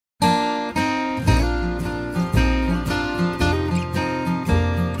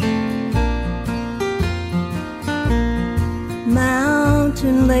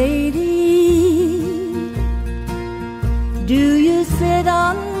Mountain lady, do you sit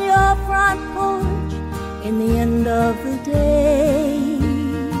on your front porch in the end of the day?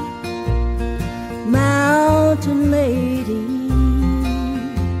 Mountain lady,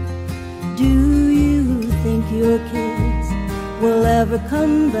 do you think your kids will ever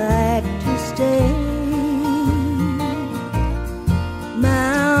come back to stay?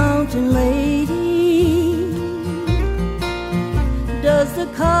 Mountain lady, does the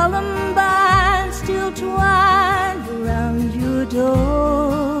columbine still twine around your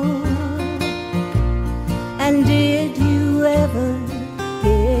door? And did you ever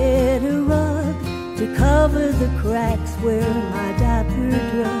get a rug to cover the cracks where my diaper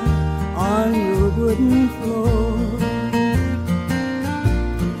drug on your wooden floor?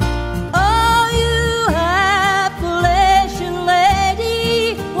 Oh, you Appalachian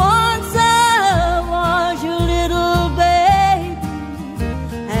lady, once I was your little baby,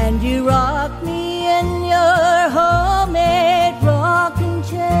 and you rocked me in your homemade rocking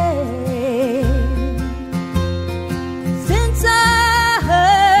chair. Since I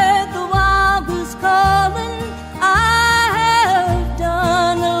heard the wild goose calling, I have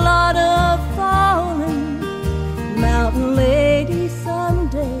done a lot of falling. Mountain lady,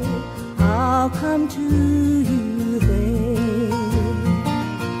 someday I'll come to you there.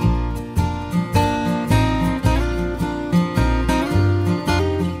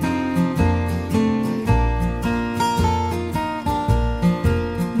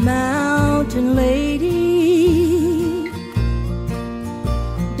 Mountain lady,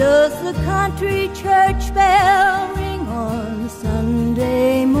 does the country church bell ring on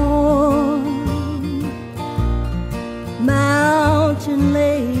Sunday morn? Mountain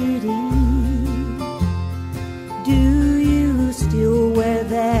lady, do you still wear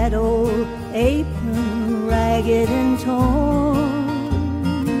that old apron, ragged and torn?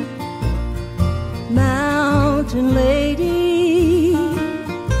 Mountain lady,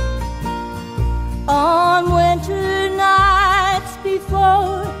 on winter nights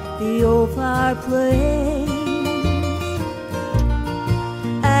before the old fireplace,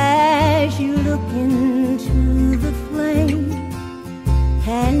 as you look into the flame,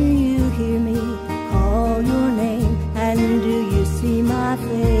 can you hear me call your name, and do you see my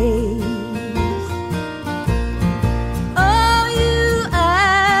face? Oh, you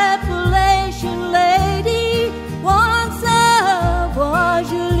Appalachian lady, once I was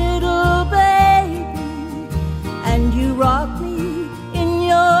your little baby, and you rocked me in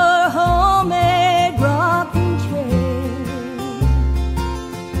your homemade rocking chair.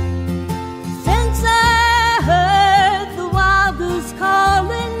 Since I heard the wild goose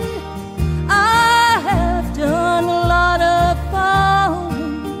calling, I have done a lot of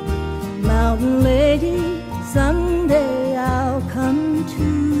falling. Mountain lady, someday I'll come to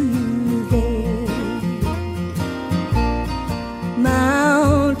you there.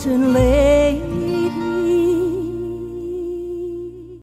 Mountain lady,